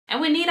And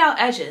we need our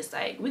edges.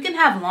 Like, we can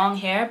have long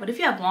hair, but if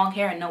you have long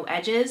hair and no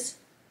edges,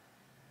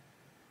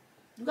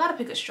 you gotta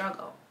pick a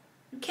struggle.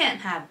 You can't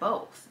have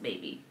both,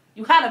 baby.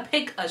 You gotta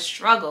pick a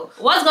struggle.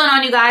 What's going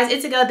on, you guys?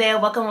 It's your girl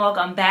Dale.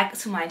 Welcome back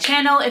to my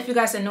channel. If you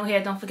guys are new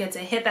here, don't forget to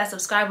hit that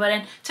subscribe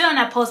button, turn on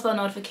that post bell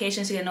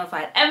notification so you get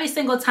notified every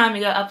single time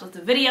you upload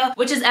the video,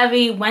 which is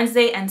every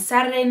Wednesday and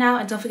Saturday now.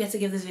 And don't forget to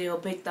give this video a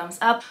big thumbs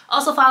up.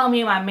 Also follow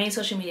me on my main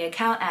social media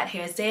account at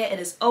Hairsdeiya. It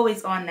is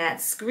always on that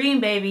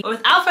screen, baby. But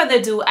without further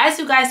ado, as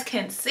you guys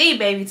can see,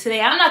 baby, today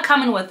I'm not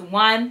coming with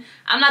one,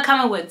 I'm not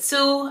coming with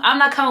two, I'm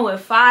not coming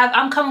with five,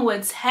 I'm coming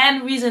with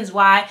 10 reasons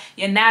why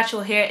your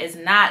natural hair is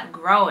not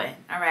growing.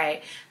 All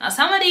right, now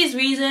some of these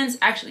reasons,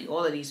 actually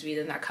all of these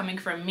reasons, are coming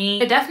from me.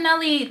 They're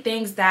definitely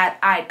things that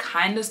I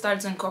kind of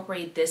started to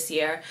incorporate this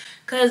year,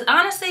 because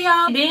honestly,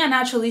 y'all, being a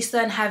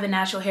naturalista and having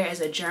natural hair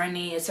is a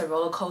journey. It's a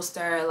roller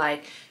coaster.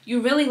 Like, you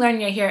really learn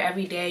your hair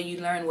every day.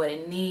 You learn what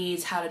it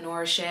needs, how to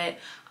nourish it,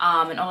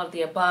 and all of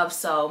the above.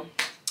 So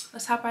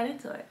let's hop right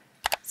into it.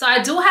 So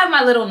I do have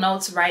my little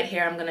notes right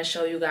here. I'm gonna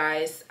show you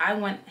guys. I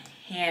went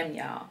ham,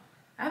 y'all.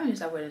 I haven't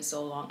used that word in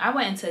so long. I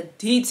went into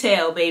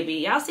detail, baby.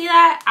 Y'all see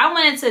that? I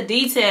went into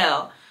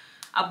detail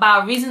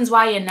about reasons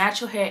why your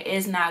natural hair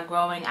is not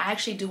growing. I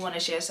actually do want to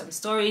share some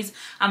stories.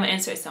 I'm gonna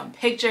insert some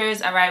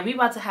pictures. All right, we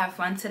about to have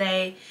fun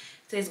today.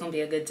 Today's gonna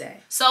be a good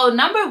day. So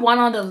number one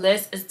on the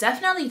list is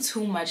definitely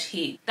too much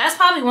heat. That's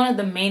probably one of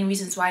the main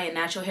reasons why your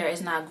natural hair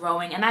is not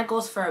growing, and that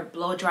goes for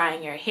blow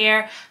drying your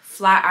hair,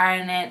 flat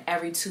ironing it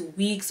every 2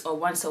 weeks or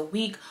once a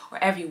week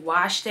or every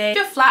wash day. If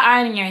you're flat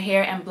ironing your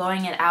hair and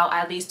blowing it out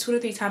at least 2 to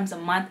 3 times a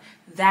month,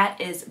 that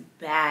is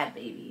bad,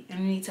 baby. And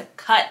you need to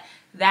cut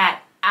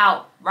that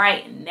out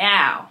right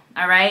now.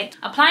 All right,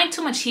 applying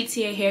too much heat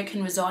to your hair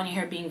can result in your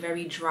hair being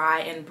very dry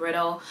and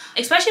brittle,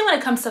 especially when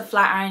it comes to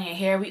flat ironing your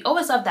hair. We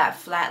always love that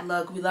flat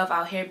look. We love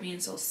our hair being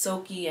so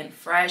silky and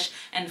fresh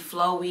and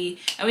flowy,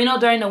 and we know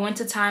during the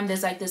winter time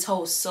there's like this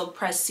whole silk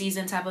press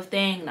season type of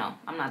thing. No,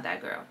 I'm not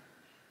that girl.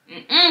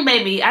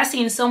 Baby, I've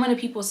seen so many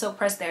people silk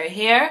press their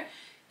hair,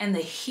 and the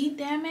heat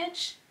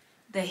damage,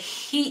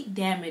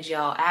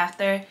 y'all,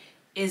 after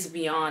is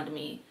beyond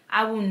me.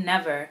 I will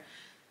never,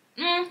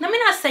 let me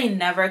not say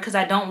never, because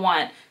I don't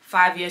want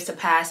 5 years to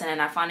pass and then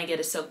I finally get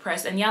a silk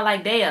press and y'all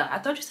like, Daya, I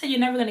thought you said you're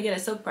never gonna get a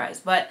silk press.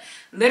 But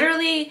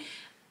literally,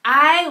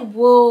 I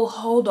will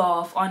hold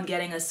off on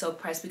getting a silk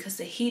press because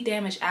the heat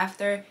damage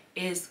after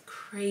is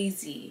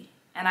crazy.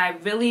 And I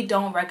really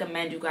don't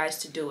recommend you guys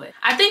to do it.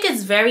 I think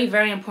it's very,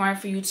 very important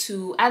for you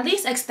to at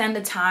least extend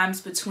the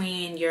times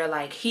between your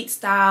like heat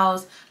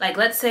styles. Like,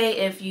 let's say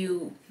if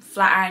you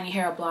flat iron your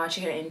hair or blow out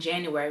your hair in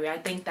January, I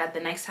think that the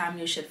next time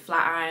you should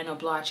flat iron or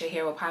blow out your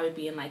hair will probably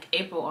be in like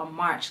April or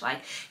March.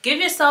 Like, give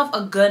yourself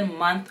a good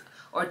month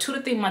or 2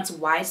 to 3 months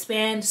wide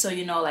span, so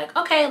you know, like,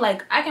 okay,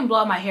 like I can blow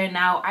out my hair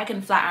now, I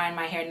can flat iron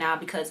my hair now,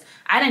 because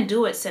I didn't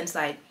do it since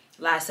like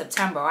last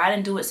September, or I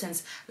didn't do it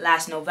since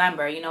last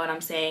November. You know what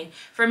I'm saying?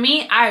 For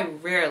me, I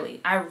rarely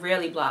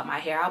blow out my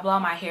hair. I'll blow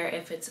out my hair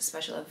if it's a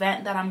special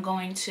event that I'm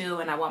going to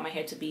and I want my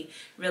hair to be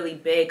really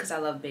big, because I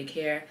love big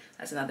hair.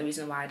 That's another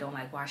reason why I don't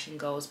like washing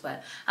goes,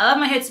 but I love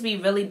my hair to be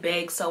really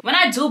big. So when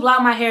I do blow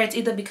out my hair, it's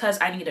either because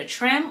I need a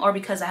trim or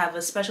because I have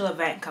a special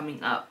event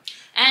coming up.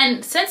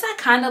 And since I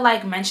kind of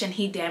like mentioned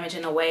heat damage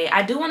in a way,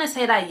 I do want to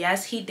say that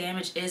yes, heat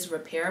damage is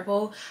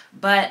repairable,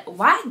 but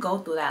why go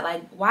through that?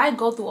 Like, why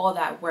go through all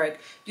that work?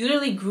 You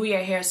literally grew your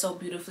hair so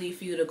beautifully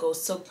for you to go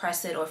silk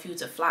press it, or for you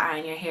to flat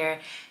iron your hair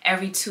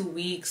every 2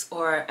 weeks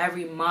or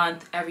every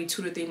month, every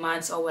 2 to 3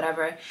 months or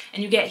whatever,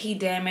 and you get heat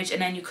damage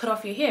and then you cut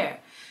off your hair.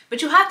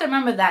 But you have to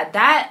remember that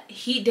that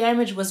heat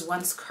damage was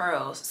once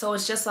curls. So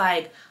it's just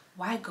like,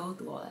 why go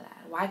through all of that?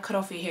 Why cut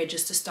off your hair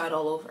just to start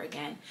all over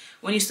again?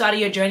 When you started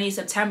your journey in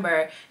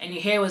September and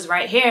your hair was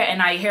right here and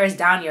now your hair is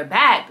down your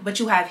back, but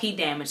you have heat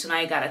damage, so now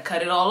you gotta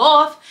cut it all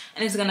off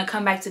and it's gonna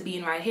come back to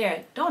being right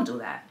here. Don't do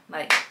that.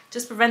 Like,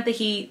 just prevent the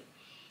heat,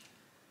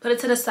 put it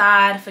to the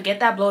side,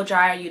 forget that blow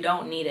dryer, you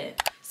don't need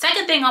it.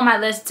 Second thing on my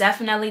list,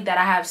 definitely, that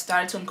I have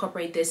started to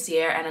incorporate this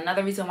year, and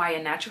another reason why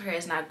your natural hair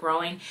is not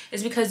growing,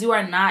 is because you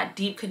are not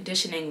deep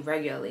conditioning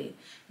regularly.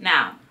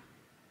 Now,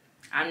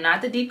 I'm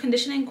not the deep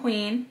conditioning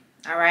queen,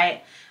 all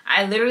right?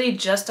 I literally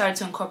just started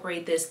to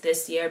incorporate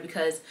this year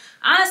because,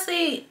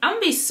 honestly, I'm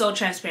gonna be so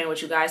transparent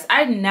with you guys.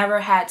 I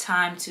never had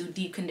time to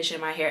deep condition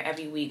my hair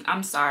every week.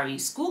 I'm sorry.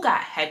 School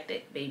got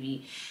hectic,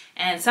 baby.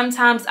 And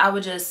sometimes I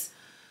would just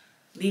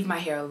leave my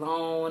hair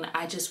alone.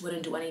 I just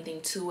wouldn't do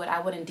anything to it. I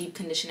wouldn't deep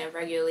condition it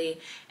regularly.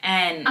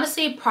 And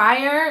honestly,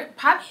 probably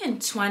in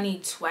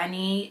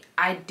 2020,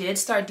 I did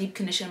start deep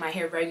conditioning my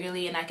hair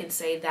regularly, and I can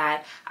say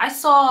that I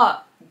saw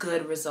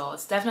good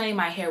results. Definitely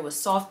my hair was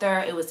softer,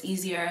 it was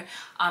easier.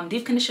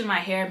 Deep conditioning my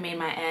hair made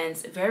my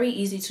ends very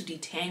easy to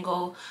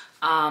detangle.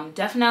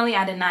 Definitely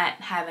I did not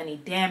have any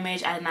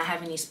damage. I did not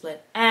have any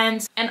split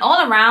ends, and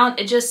all around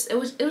it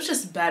was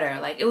just better.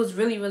 Like, it was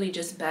really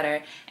just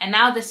better. And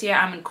now this year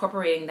I'm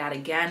incorporating that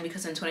again,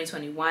 because in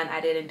 2021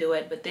 I didn't do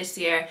it, but this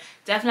year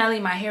definitely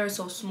my hair is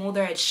so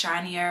smoother, it's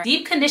shinier.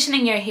 Deep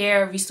conditioning your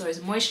hair restores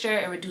moisture,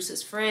 it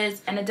reduces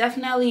frizz, and it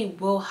definitely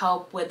will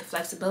help with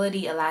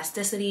flexibility,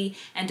 elasticity,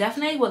 and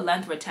definitely with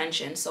length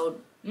retention.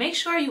 So make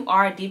sure you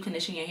are deep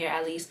conditioning your hair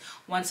at least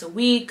once a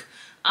week.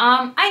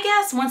 I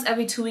guess once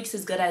every 2 weeks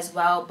is good as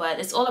well, but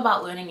it's all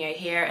about learning your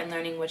hair and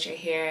learning what your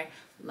hair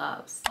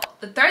loves.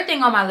 The third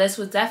thing on my list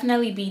would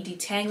definitely be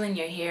detangling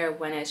your hair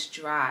when it's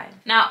dry.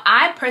 Now,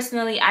 I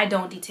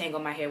don't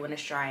detangle my hair when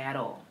it's dry at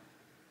all.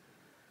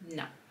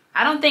 No.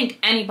 I don't think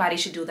anybody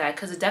should do that,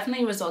 because it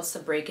definitely results to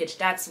breakage.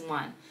 That's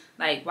one.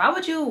 Like, why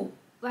would you,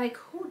 like,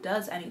 who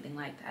does anything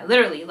like that?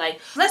 Literally, like,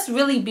 let's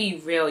really be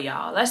real,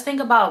 y'all. Let's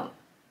think about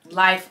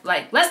life.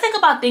 Like, let's think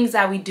about things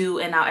that we do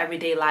in our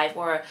everyday life,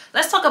 or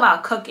let's talk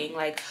about cooking.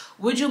 Like,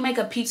 would you make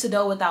a pizza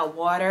dough without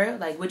water?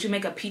 Like, would you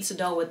make a pizza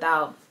dough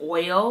without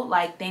oil?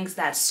 Like, things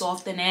that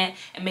soften it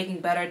and make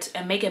it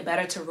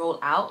better to roll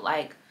out.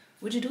 Like,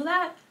 would you do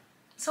that?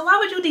 So why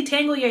would you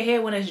detangle your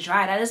hair when it's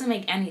dry? That doesn't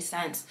make any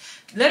sense.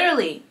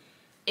 Literally,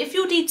 if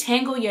you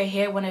detangle your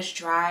hair when it's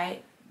dry,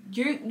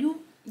 you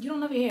don't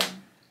love your hair.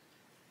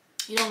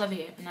 You don't love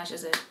your hair, and that's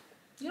just it.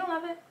 You don't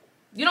love it.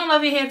 You don't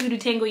love your hair if you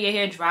detangle your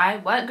hair dry.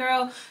 What,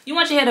 girl? You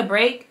want your hair to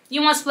break?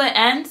 You want split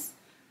ends?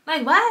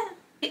 Like, what?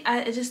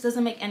 It just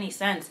doesn't make any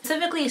sense.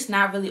 Specifically, it's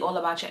not really all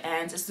about your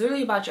ends. It's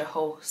literally about your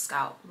whole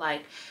scalp.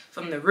 Like,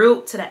 from the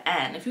root to the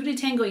end. If you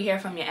detangle your hair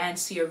from your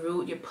ends to your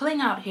root, you're pulling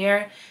out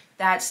hair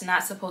that's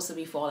not supposed to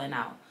be falling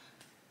out.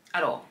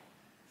 At all.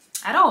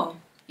 At all.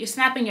 You're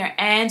snapping your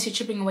ends, you're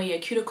chipping away your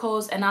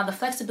cuticles, and now the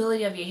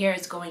flexibility of your hair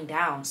is going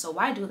down. So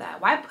why do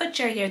that? Why put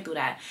your hair through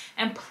that?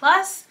 And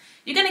plus,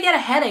 you're gonna get a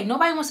headache.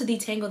 Nobody wants to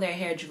detangle their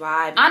hair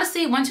dry.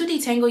 Honestly, once you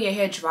detangle your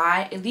hair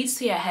dry, it leads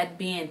to your head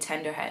being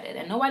tender-headed,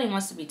 and nobody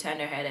wants to be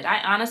tender-headed.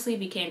 I honestly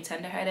became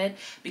tender-headed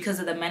because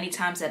of the many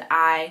times that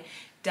I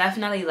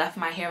definitely left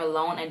my hair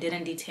alone and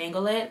didn't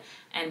detangle it.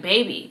 And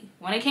baby,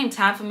 when it came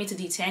time for me to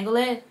detangle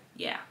it,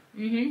 yeah,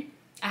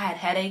 I had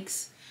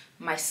headaches.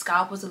 My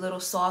scalp was a little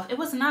soft. It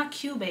was not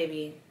cute,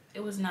 baby.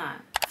 It was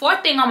not.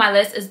 Fourth thing on my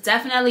list is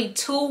definitely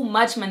too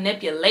much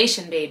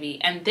manipulation,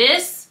 baby. And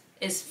this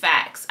is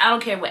facts. I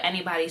don't care what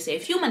anybody say.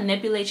 If you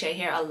manipulate your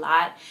hair a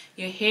lot,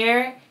 your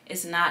hair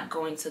is not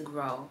going to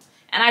grow.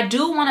 And I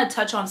do want to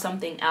touch on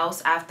something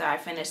else after I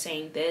finish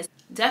saying this.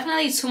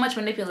 Definitely too much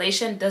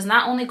manipulation does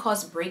not only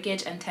cause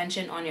breakage and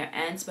tension on your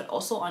ends, but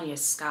also on your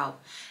scalp.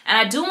 And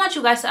I do want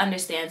you guys to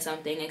understand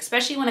something,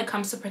 especially when it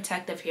comes to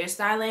protective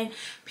hairstyling.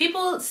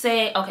 People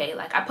say, okay,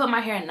 like, I put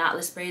my hair in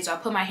knotless braids, or I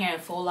put my hair in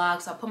full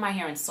locks, or I put my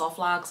hair in soft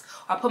locks,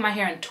 or I put my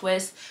hair in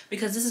twists,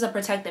 because this is a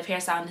protective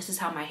hairstyle and this is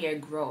how my hair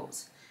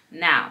grows.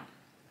 Now,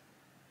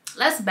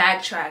 let's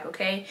backtrack,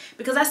 okay?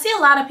 Because I see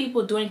a lot of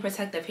people doing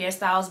protective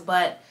hairstyles,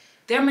 but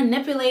they're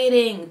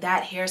manipulating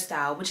that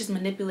hairstyle, which is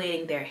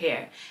manipulating their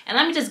hair. And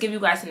let me just give you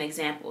guys an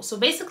example. So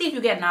basically, if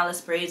you get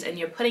knotless braids and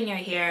you're putting your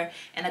hair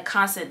in a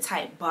constant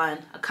tight bun,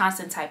 a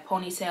constant tight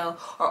ponytail,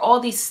 or all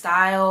these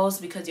styles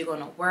because you're going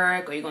to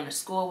work or you're going to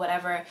school,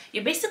 whatever,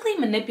 you're basically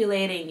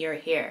manipulating your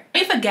hair. Are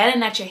you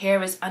forgetting that your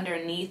hair is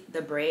underneath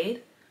the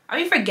braid? Are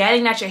you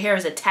forgetting that your hair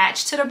is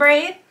attached to the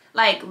braid?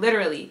 Like,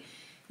 literally.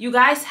 You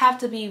guys have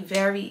to be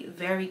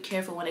very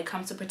careful when it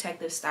comes to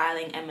protective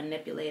styling and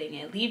manipulating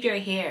it. Leave your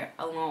hair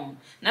alone.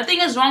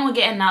 Nothing is wrong with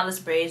getting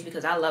knotless braids,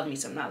 because I love me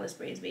some knotless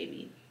braids,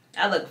 baby.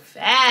 I look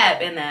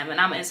fab in them, and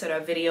I'm gonna insert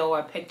a video or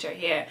a picture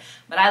here.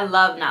 But I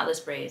love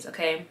knotless braids,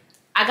 okay?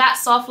 I got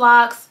soft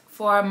locks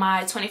for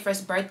my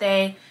 21st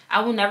birthday.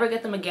 I will never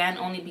get them again,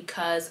 only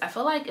because I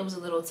felt like it was a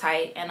little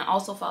tight, and I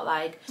also felt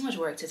like too much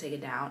work to take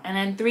it down. And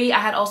then 3, I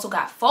had also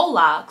got faux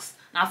locks.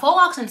 Now, faux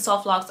locks and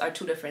soft locks are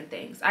two different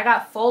things. I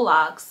got faux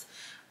locks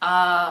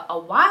a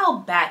while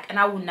back, and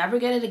I will never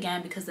get it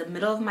again because the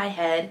middle of my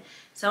head,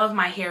 some of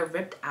my hair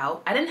ripped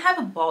out. I didn't have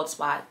a bald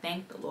spot,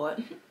 thank the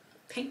Lord.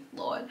 Thank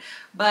the Lord.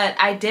 But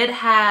I did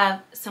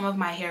have some of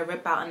my hair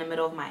rip out in the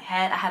middle of my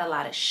head. I had a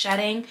lot of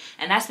shedding,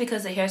 and that's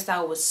because the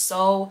hairstyle was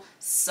so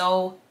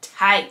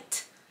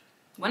tight.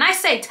 When I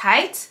say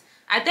tight,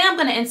 I think I'm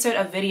going to insert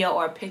a video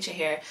or a picture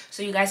here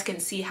so you guys can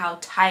see how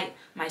tight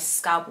my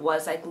scalp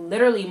was. Like,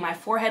 literally, my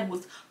forehead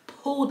was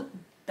pulled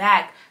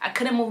back. I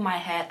couldn't move my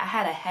head. I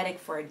had a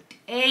headache for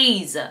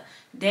days.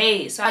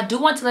 So I do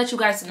want to let you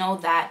guys know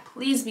that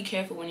please be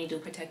careful when you do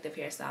protective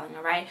hairstyling,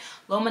 all right?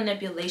 Low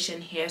manipulation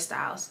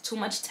hairstyles, too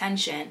much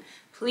tension.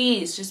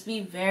 Please just be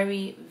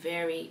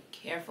very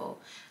careful.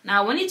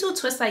 Now, when you do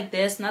twists like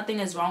this, nothing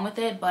is wrong with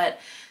it, but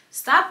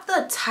stop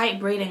the tight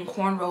braiding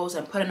cornrows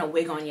and putting a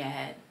wig on your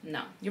head.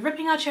 No, you're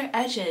ripping out your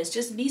edges.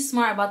 Just be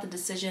smart about the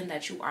decision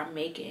that you are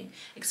making,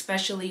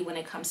 especially when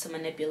it comes to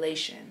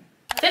manipulation.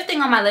 Fifth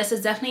thing on my list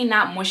is definitely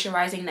not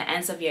moisturizing the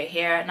ends of your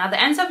hair. Now, the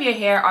ends of your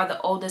hair are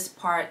the oldest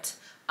part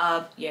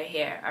of your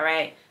hair. All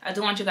right, I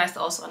do want you guys to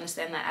also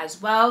understand that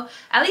as well.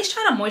 At least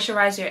try to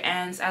moisturize your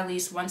ends at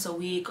least once a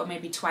week, or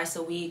maybe twice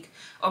a week,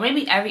 or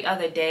maybe every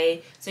other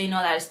day, so you know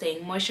that it's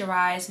staying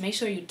moisturized. Make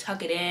sure you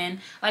tuck it in.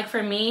 Like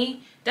for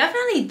me,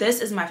 definitely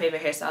this is my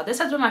favorite hairstyle. This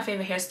has been my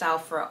favorite hairstyle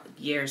for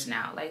years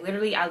now. Like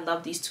literally, I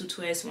love these two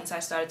twists. Once I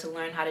started to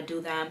learn how to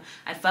do them,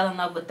 I fell in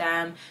love with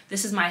them.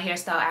 This is my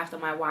hairstyle after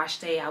my wash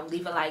day. I'll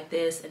leave it like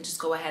this and just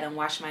go ahead and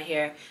wash my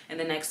hair in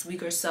the next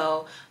week or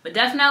so. But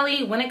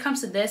definitely when it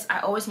comes to this, I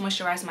always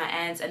moisturize my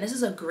ends, and this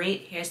is a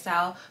great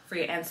hairstyle for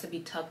your ends to be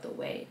tucked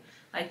away.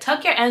 Like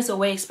tuck your ends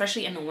away,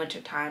 especially in the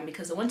winter time,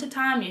 because the winter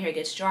time your hair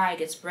gets dry, it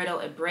gets brittle,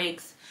 it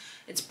breaks.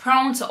 It's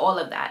prone to all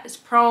of that. It's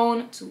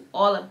prone to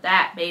all of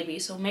that, baby.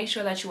 So make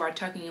sure that you are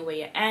tucking away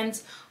your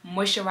ends,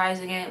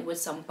 moisturizing it with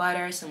some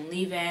butter, some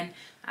leave-in,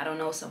 I don't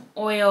know, some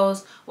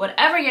oils,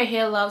 whatever your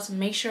hair loves.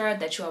 Make sure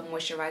that you are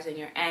moisturizing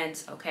your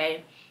ends,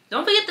 okay?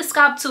 Don't forget the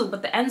scalp too,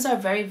 but the ends are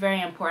very,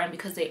 very important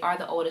because they are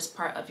the oldest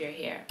part of your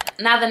hair.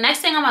 Now, the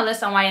next thing on my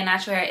list on why your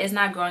natural hair is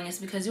not growing is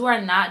because you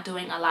are not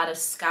doing a lot of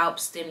scalp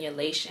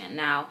stimulation.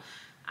 Now,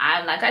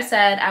 like I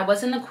said, I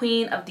wasn't the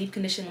queen of deep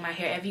conditioning my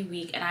hair every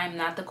week, and I am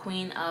not the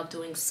queen of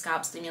doing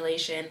scalp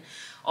stimulation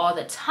all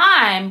the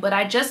time, but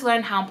I just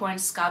learned how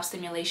important scalp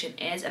stimulation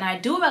is, and I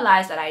do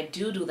realize that I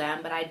do them,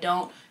 but I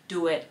don't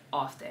do it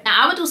often.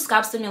 Now, I would do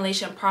scalp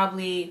stimulation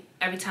probably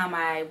every time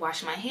I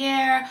wash my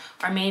hair,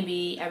 or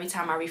maybe every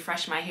time I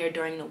refresh my hair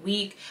during the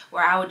week,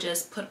 where I would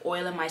just put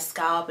oil in my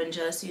scalp and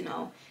just, you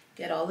know,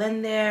 get all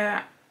in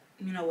there,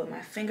 you know, with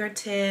my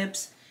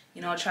fingertips.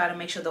 You know, try to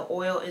make sure the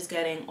oil is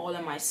getting all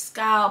in my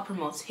scalp.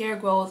 Promotes hair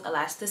growth,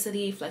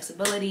 elasticity,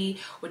 flexibility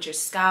with your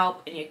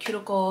scalp and your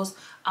cuticles.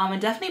 It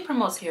definitely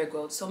promotes hair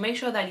growth. So make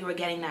sure that you are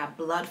getting that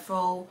blood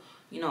flow,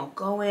 you know,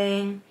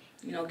 going,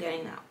 you know,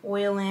 getting that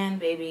oil in,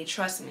 baby.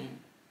 Trust me.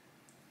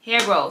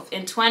 Hair growth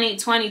in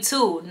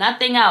 2022,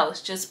 nothing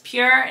else, just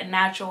pure and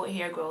natural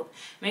hair growth.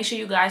 Make sure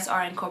you guys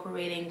are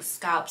incorporating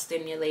scalp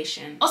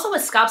stimulation. Also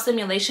with scalp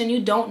stimulation,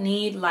 you don't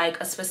need like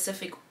a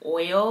specific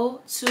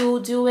oil to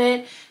do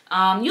it.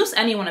 Use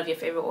any one of your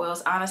favorite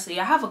oils. Honestly,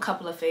 I have a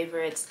couple of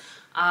favorites.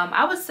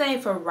 I would say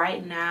for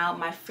right now,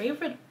 my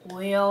favorite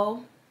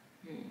oil,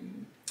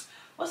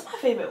 what's my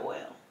favorite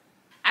oil?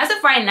 As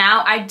of right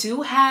now, I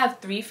do have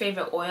 3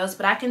 favorite oils,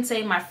 but I can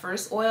say my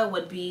first oil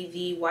would be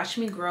the Watch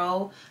Me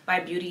Grow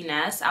by Beauty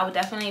Nest. I would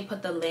definitely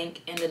put the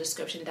link in the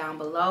description down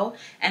below.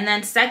 And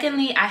then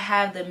secondly, I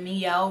have the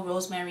Mielle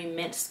Rosemary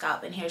Mint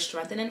Scalp and Hair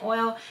Strengthening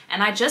Oil.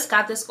 And I just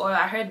got this oil.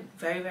 I heard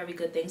very, very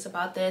good things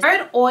about this.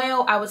 Third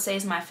oil I would say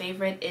is my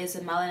favorite is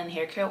the Melanin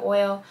Hair Care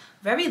Oil.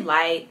 Very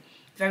light,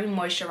 very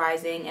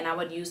moisturizing, and I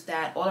would use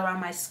that all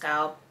around my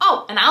scalp.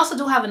 Oh, and I also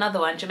do have another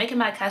one. Jamaican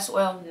Black Castor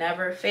Oil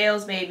never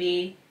fails,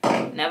 baby.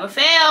 Never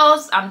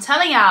fails. I'm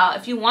telling y'all,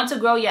 if you want to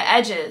grow your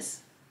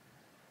edges,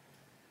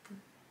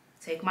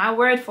 take my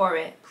word for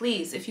it.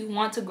 Please, if you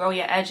want to grow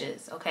your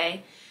edges,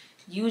 okay,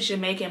 use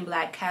Jamaican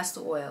Black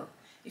Castor Oil.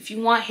 If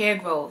you want hair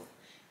growth,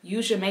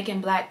 use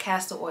Jamaican Black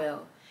Castor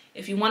Oil.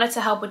 If you want it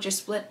to help with your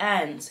split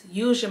ends,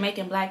 use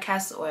Jamaican Black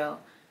Castor Oil.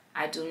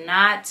 I do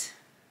not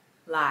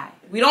lie.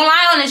 We don't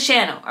lie on this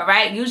channel, all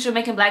right? Use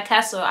Jamaican Black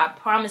Castor Oil, I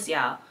promise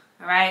y'all,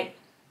 all right?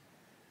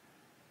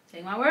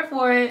 Take my word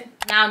for it.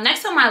 Now,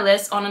 next on my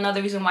list on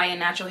another reason why your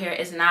natural hair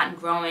is not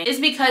growing is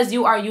because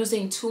you are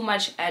using too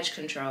much edge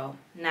control.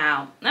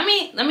 Now, let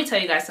me tell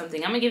you guys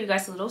something. I'm gonna give you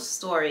guys a little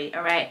story,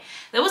 all right?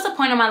 There was a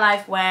point in my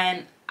life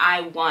when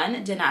I,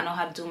 did not know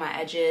how to do my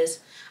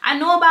edges. I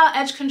knew about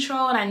edge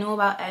control and I knew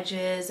about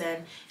edges,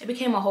 and it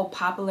became a whole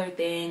popular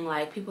thing.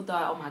 Like, people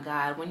thought, oh my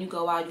God, when you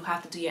go out, you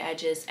have to do your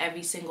edges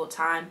every single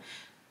time.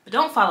 But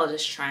don't follow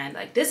this trend.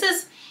 Like,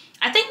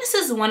 I think this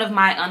is one of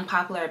my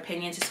unpopular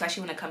opinions,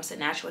 especially when it comes to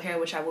natural hair,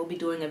 which I will be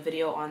doing a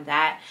video on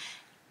that.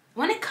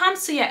 When it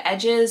comes to your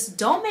edges,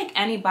 don't make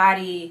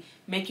anybody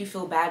make you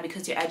feel bad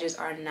because your edges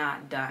are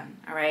not done,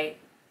 all right?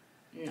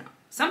 No.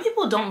 Some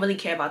people don't really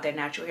care about their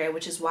natural hair,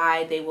 which is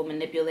why they will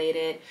manipulate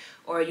it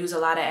or use a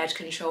lot of edge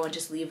control and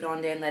just leave it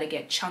on there and let it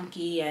get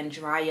chunky and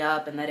dry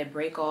up and let it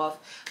break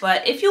off.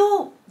 But if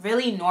you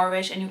really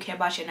nourish and you care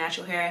about your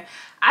natural hair,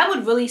 I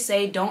would really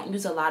say don't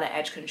use a lot of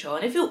edge control.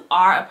 And if you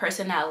are a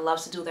person that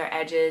loves to do their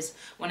edges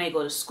when they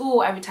go to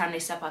school, every time they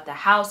step out the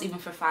house, even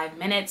for 5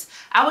 minutes,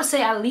 I would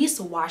say at least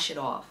wash it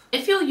off.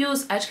 If you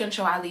use edge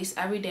control at least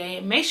every day,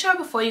 make sure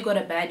before you go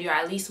to bed, you're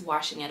at least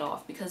washing it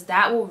off, because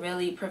that will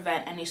really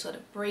prevent any sort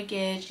of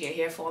breakage, your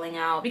hair falling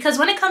out. Because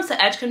when it comes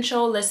to edge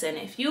control, listen,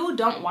 if you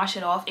don't wash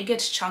it off, it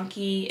gets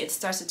chunky, it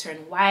starts to turn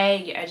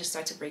white, your edges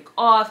start to break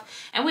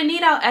off, and we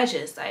need our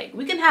edges. Like,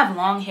 we can have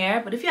long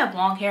hair, but if you have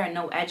long hair and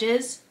no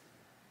edges,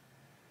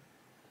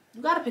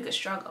 you gotta pick a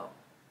struggle.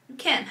 You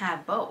can't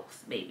have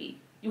both, baby.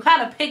 You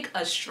gotta pick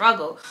a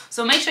struggle.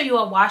 So make sure you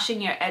are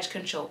washing your edge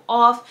control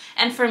off.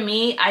 And for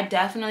me, I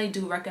definitely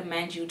do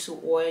recommend you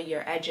to oil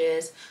your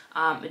edges.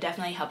 It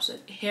definitely helps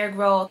with hair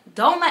growth.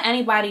 Don't let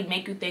anybody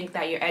make you think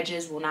that your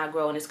edges will not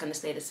grow and it's gonna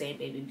stay the same,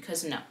 baby,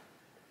 because no.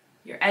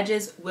 Your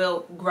edges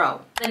will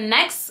grow. The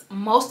next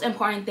most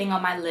important thing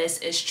on my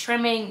list is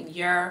trimming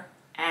your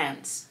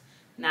ends.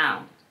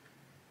 Now,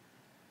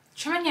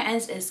 Trimming your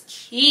ends is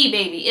key,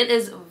 baby. It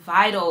is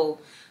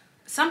vital.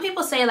 Some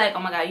people say like, oh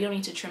my god, you don't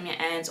need to trim your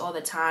ends all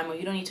the time, or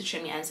you don't need to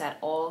trim your ends at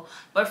all.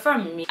 But for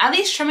me, at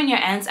least trimming your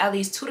ends at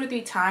least 2 to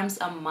 3 times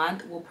a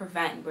month will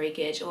prevent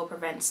breakage. It will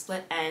prevent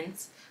split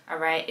ends. All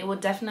right, it will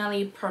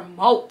definitely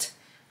promote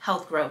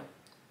health growth.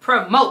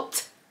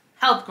 Promote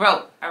health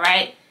growth. All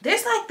right,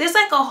 there's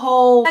like a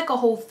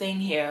whole thing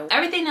here.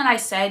 Everything that I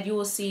said, you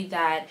will see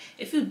that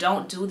if you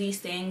don't do these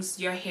things,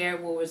 your hair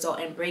will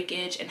result in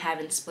breakage and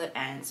having split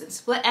ends, and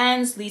split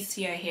ends leads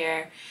to your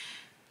hair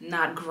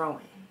not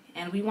growing,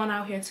 and we want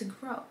our hair to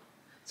grow.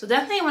 So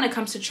definitely when it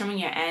comes to trimming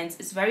your ends,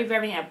 it's very,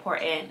 very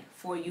important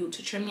for you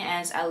to trim your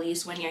ends at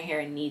least when your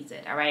hair needs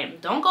it. All right,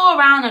 don't go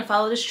around and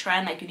follow this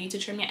trend like you need to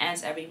trim your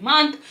ends every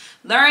month.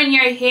 Learn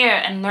your hair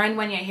and learn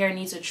when your hair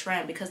needs a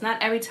trim, because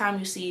not every time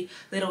you see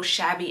little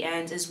shabby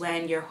ends is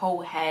when your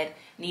whole head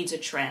needs a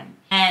trim.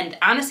 And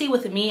honestly,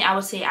 with me, I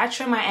would say I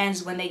trim my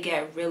ends when they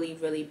get really,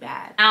 really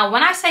bad. Now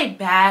when I say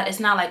bad,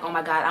 it's not like, oh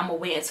my god, I'm gonna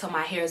wait until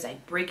my hair is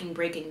like breaking.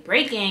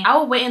 I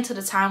will wait until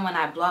the time when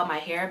I blow out my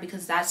hair,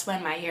 because that's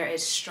when my hair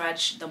is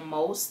stretched the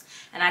most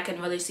and I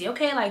can really see,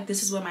 okay, like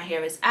this is where my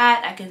hair is at.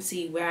 I can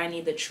see where I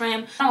need the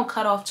trim. I don't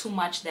cut off too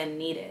much than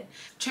needed.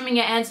 Trimming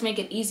your ends make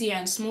it easier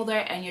and smoother,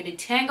 and your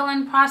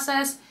detangling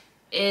process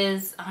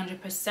is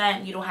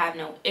 100%. You don't have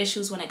no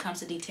issues when it comes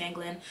to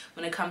detangling,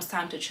 when it comes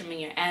time to trimming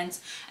your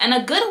ends. And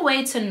a good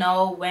way to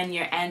know when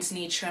your ends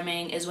need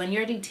trimming is when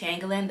you're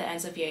detangling the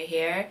ends of your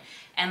hair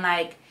and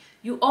like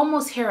you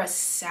almost hear a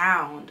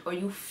sound, or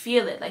you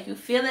feel it, like you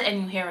feel it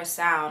and you hear a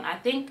sound.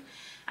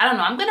 I don't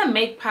know, I'm gonna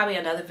make probably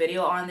another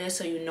video on this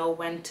so you know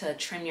when to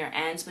trim your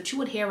ends, but you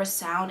would hear a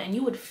sound and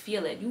you would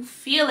feel it. You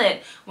feel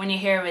it when your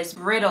hair is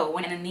brittle,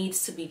 when it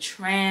needs to be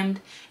trimmed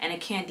and it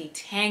can't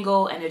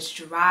detangle and it's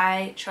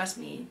dry. Trust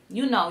me,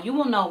 you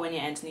will know when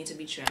your ends need to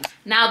be trimmed.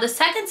 Now the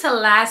second to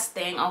last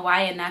thing on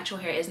why your natural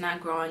hair is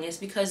not growing is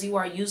because you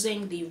are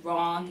using the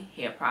wrong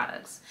hair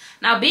products.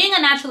 Now being a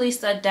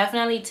naturalista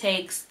definitely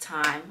takes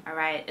time, all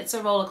right? It's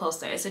a roller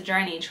coaster, it's a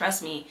journey,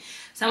 trust me.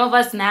 Some of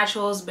us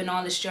naturals been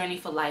on this journey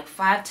for like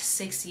 5 to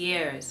 6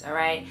 years, all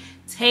right?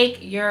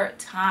 Take your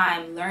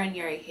time, learn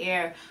your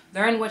hair,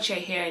 learn what your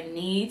hair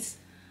needs,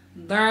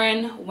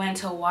 learn when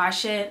to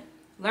wash it,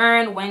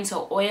 learn when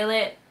to oil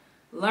it,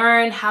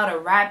 learn how to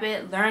wrap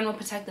it, learn what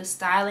protective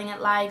styling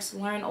it likes,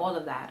 learn all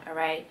of that, all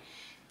right?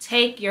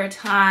 Take your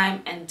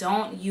time and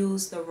don't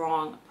use the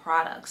wrong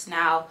products.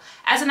 Now,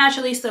 as a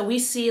naturalista, we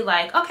see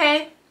like,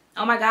 okay,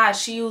 oh my god,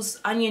 she used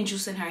onion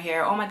juice in her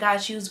hair. Oh my god,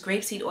 she used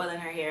grapeseed oil in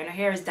her hair and her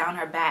hair is down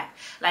her back.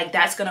 Like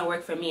that's gonna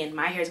work for me and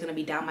my hair is gonna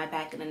be down my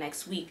back in the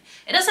next week.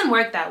 It doesn't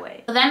work that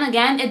way. But then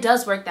again, it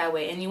does work that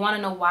way, and you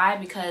wanna know why?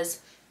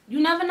 Because you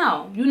never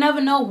know. You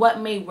never know what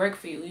may work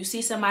for you. You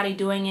see somebody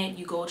doing it,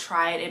 you go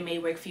try it, it may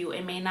work for you,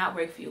 it may not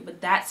work for you. But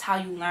that's how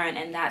you learn,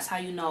 and that's how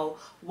you know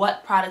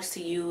what products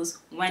to use,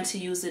 when to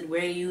use it,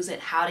 where to use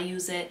it, how to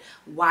use it,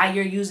 why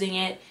you're using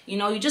it. You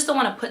know, you just don't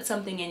want to put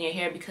something in your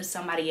hair because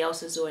somebody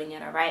else is doing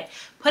it, all right?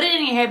 Put it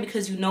in your hair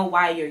because you know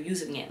why you're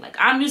using it. Like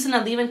I'm using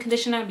a leave-in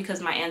conditioner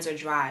because my ends are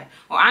dry,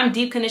 or I'm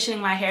deep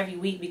conditioning my hair every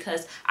week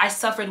because I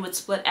suffered with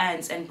split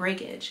ends and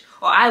breakage,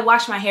 or I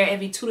wash my hair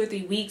every 2 to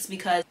 3 weeks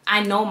because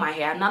I know my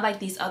hair. I'm not like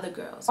these other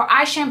girls. Or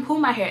I shampoo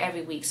my hair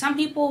every week. Some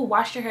people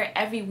wash their hair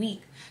every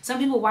week. Some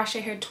people wash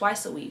their hair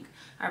twice a week.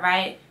 All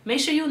right, make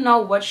sure you know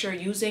what you're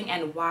using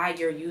and why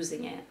you're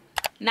using it.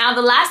 Now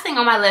the last thing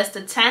on my list,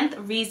 the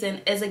 10th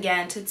reason, is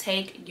again to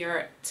take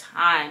your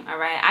time. All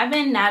right, I've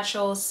been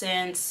natural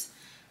since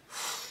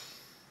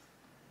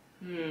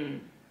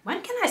when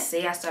can I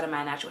say I started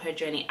my natural hair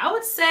journey? I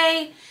would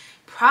say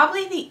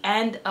probably the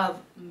end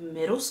of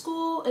middle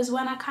school is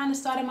when I kind of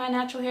started my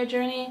natural hair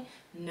journey.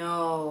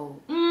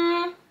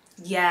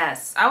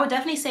 Yes, I would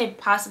definitely say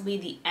possibly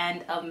the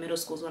end of middle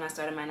school is when I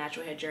started my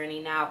natural hair journey.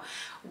 Now,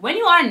 when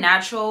you are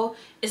natural,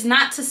 it's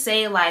not to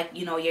say like,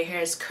 you know, your hair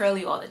is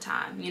curly all the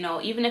time. You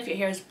know, even if your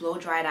hair is blow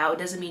dried out, it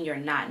doesn't mean you're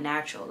not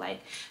natural.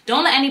 Like,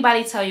 don't let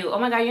anybody tell you, oh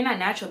my god, you're not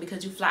natural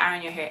because you flat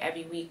iron your hair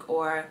every week,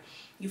 or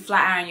you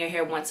flat iron your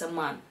hair once a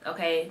month,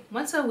 okay?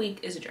 Once a week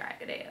is a drag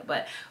day,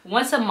 but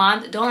once a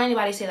month, don't let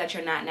anybody say that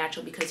you're not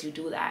natural because you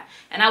do that.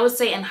 And I would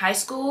say in high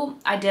school,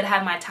 I did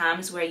have my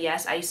times where,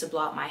 yes, I used to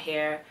blow out my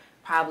hair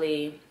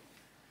probably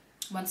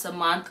once a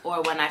month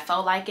or when I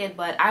felt like it,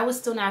 but I was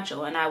still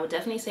natural. And I would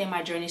definitely say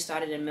my journey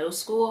started in middle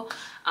school,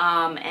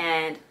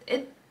 and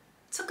it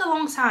took a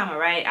long time, all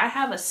right? I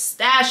have a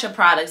stash of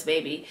products,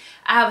 baby.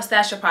 I have a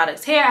stash of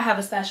products here, I have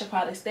a stash of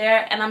products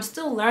there, and I'm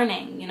still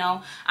learning, you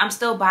know? I'm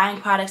still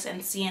buying products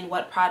and seeing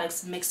what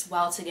products mix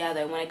well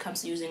together when it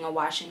comes to using a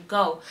wash and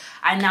go.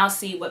 I now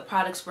see what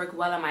products work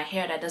well in my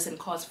hair that doesn't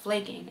cause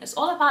flaking. It's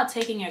all about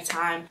taking your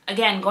time.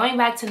 Again, going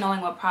back to knowing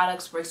what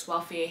products works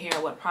well for your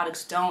hair, what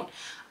products don't.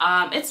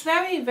 It's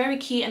very, very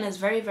key, and it's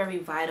very, very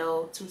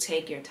vital to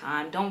take your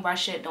time. Don't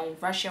rush it.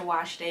 Don't rush your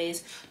wash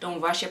days.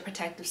 Don't rush your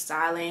protective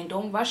styling.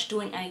 Don't rush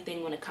doing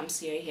anything when it comes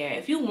to your hair.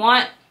 If you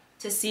want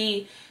to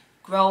see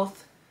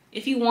growth,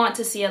 if you want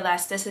to see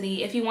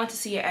elasticity, if you want to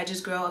see your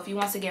edges grow, if you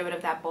want to get rid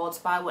of that bald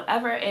spot,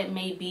 whatever it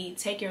may be,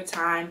 take your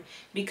time,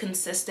 be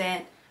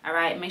consistent. All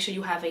right, make sure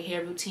you have a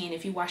hair routine.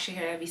 If you wash your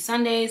hair every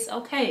Sundays,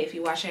 okay. If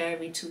you wash your hair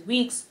every 2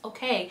 weeks,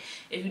 okay.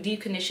 If you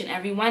deep condition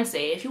every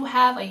Wednesday, if you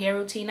have a hair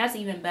routine, that's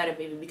even better,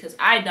 baby, because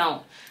I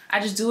don't.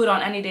 I just do it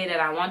on any day that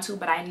I want to,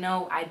 but I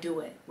know I do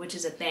it, which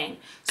is a thing.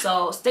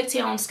 So stick to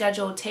your own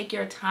schedule, take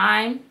your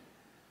time,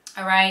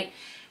 all right?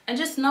 And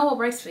just know what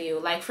works for you.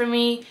 Like for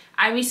me,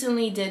 I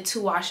recently did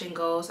 2 wash and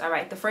goes. All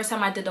right, the first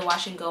time I did the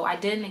wash and go, I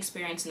didn't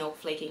experience no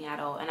flaking at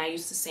all, and I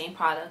used the same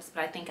products,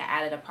 but I think I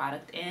added a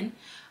product in.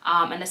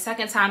 And the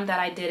second time that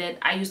I did it,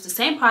 I used the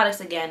same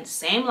products again,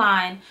 same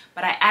line,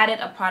 but I added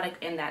a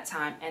product in that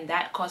time, and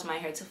that caused my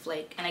hair to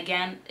flake. And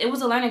again, it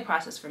was a learning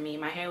process for me.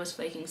 My hair was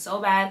flaking so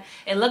bad,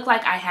 it looked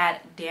like I had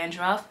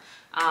dandruff.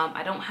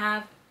 I don't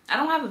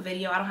have a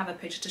video, I don't have a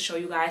picture to show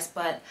you guys,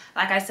 but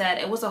like I said,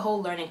 it was a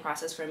whole learning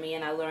process for me,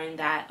 and I learned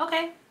that,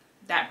 okay,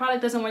 that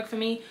product doesn't work for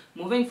me.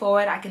 Moving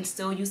forward, I can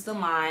still use the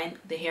line,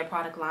 the hair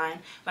product line,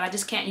 but I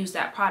just can't use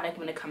that product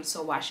when it comes to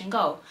a wash and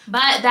go.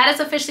 But that is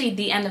officially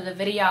the end of the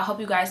video. I hope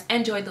you guys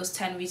enjoyed those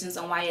 10 reasons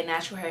on why your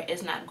natural hair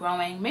is not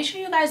growing. Make sure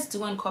you guys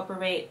do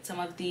incorporate some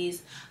of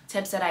these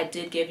tips that I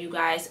did give you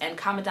guys, and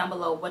comment down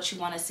below what you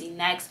want to see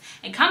next,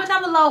 and comment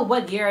down below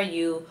what year are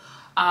you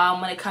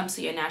when it comes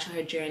to your natural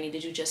hair journey.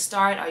 Did you just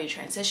start? Are you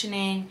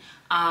transitioning?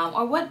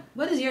 Or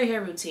what is your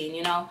hair routine,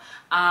 you know?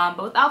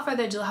 But without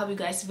further ado, I hope you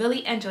guys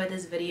really enjoyed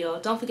this video.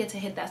 Don't forget to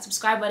hit that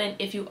subscribe button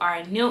if you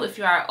are new. If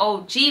you are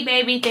OG,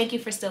 baby, thank you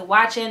for still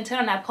watching. Turn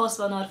on that post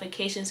bell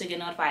notification so you get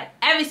notified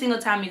every single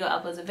time you go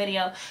upload a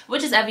video,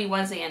 which is every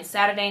Wednesday and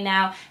Saturday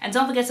now. And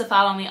don't forget to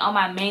follow me on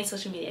my main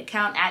social media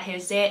account at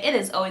Hairsdeiya. It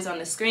is always on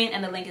the screen,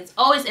 and the link is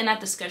always in that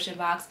description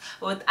box.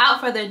 But without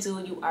further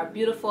ado, you are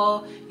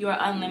beautiful, you are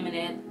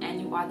unlimited,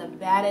 and you are the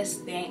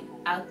baddest thing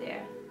out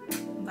there.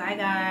 Bye,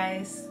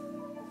 guys.